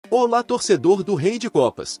Olá, torcedor do Rei de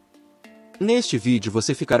Copas! Neste vídeo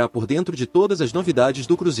você ficará por dentro de todas as novidades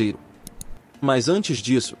do Cruzeiro. Mas antes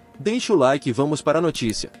disso, deixe o like e vamos para a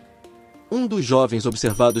notícia. Um dos jovens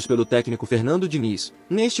observados pelo técnico Fernando Diniz,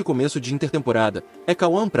 neste começo de intertemporada, é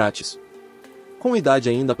Acaba De Prestes. Com idade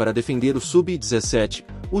ainda para defender o Sub-17,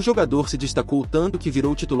 o jogador se destacou tanto que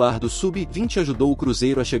virou titular do Sub-20 e ajudou o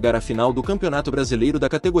Cruzeiro a chegar à final do Campeonato Brasileiro da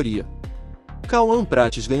categoria. Acaba De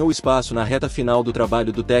Prestes ganhou espaço na reta final do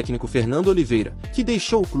trabalho do técnico Fernando Oliveira, que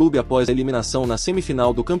deixou o clube após a eliminação na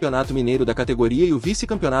semifinal do Campeonato Mineiro da categoria e o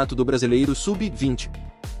vice-campeonato do Brasileiro Sub-20.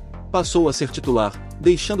 Passou a ser titular,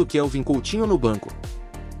 deixando Kelvin Coutinho no banco.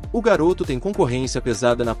 O garoto tem concorrência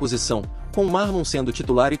pesada na posição, com Marlon sendo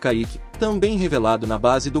titular e Kaique, também revelado na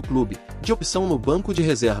base do clube, de opção no banco de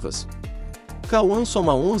reservas. Cauã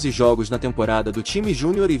soma 11 jogos na temporada do time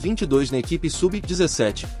júnior e 22 na equipe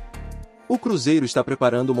Sub-17. O Cruzeiro está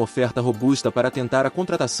preparando uma oferta robusta para tentar a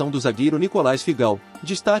contratação do zagueiro Nicolás Figal,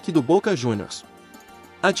 destaque do Boca Juniors.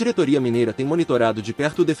 A diretoria mineira tem monitorado de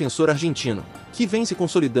perto o defensor argentino, que vem se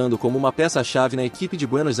consolidando como uma peça-chave na equipe de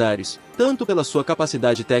Buenos Aires, tanto pela sua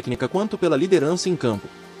capacidade técnica quanto pela liderança em campo.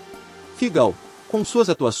 Figal, com suas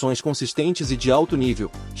atuações consistentes e de alto nível,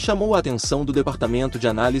 chamou a atenção do departamento de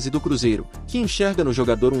análise do Cruzeiro, que enxerga no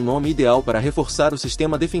jogador um nome ideal para reforçar o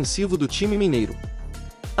sistema defensivo do time mineiro.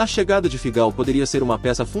 A chegada de Figal poderia ser uma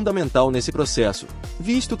peça fundamental nesse processo,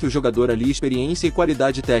 visto que o jogador alia experiência e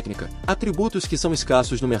qualidade técnica, atributos que são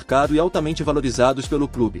escassos no mercado e altamente valorizados pelo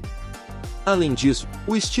clube. Além disso,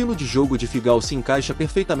 o estilo de jogo de Figal se encaixa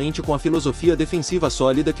perfeitamente com a filosofia defensiva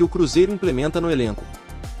sólida que o Cruzeiro implementa no elenco.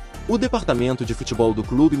 O departamento de futebol do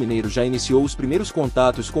clube mineiro já iniciou os primeiros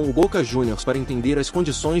contatos com o Boca Juniors para entender as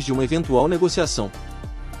condições de uma eventual negociação.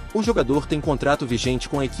 O jogador tem contrato vigente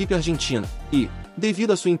com a equipe argentina, e,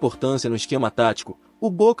 devido à sua importância no esquema tático, o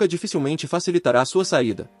Boca dificilmente facilitará sua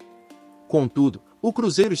saída. Contudo, o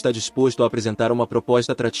Cruzeiro está disposto a apresentar uma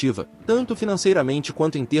proposta atrativa, tanto financeiramente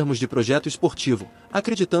quanto em termos de projeto esportivo,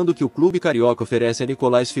 acreditando que o clube carioca oferece a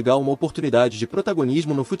Nicolás Figal uma oportunidade de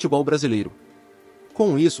protagonismo no futebol brasileiro.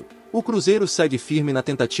 Com isso, o Cruzeiro segue firme na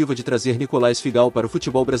tentativa de trazer Nicolás Figal para o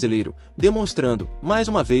futebol brasileiro, demonstrando, mais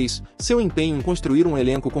uma vez, seu empenho em construir um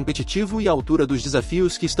elenco competitivo e à altura dos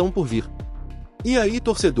desafios que estão por vir. E aí,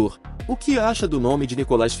 torcedor, o que acha do nome de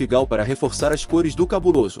Nicolás Figal para reforçar as cores do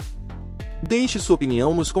cabuloso? Deixe sua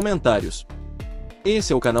opinião nos comentários.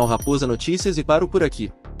 Esse é o canal Raposa Notícias e paro por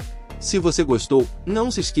aqui. Se você gostou, não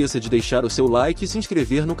se esqueça de deixar o seu like e se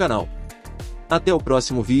inscrever no canal. Até o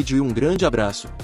próximo vídeo e um grande abraço.